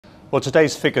Well,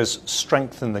 today's figures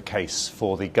strengthen the case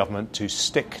for the government to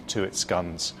stick to its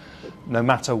guns. No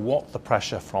matter what the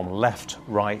pressure from left,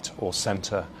 right or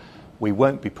centre, we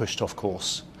won't be pushed off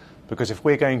course. Because if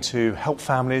we're going to help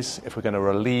families, if we're going to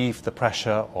relieve the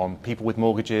pressure on people with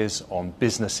mortgages, on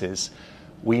businesses,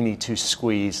 we need to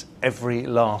squeeze every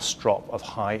last drop of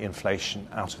high inflation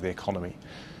out of the economy.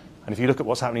 And if you look at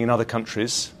what's happening in other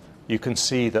countries, you can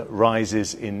see that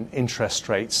rises in interest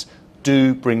rates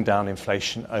do bring down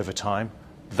inflation over time.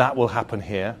 That will happen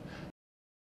here.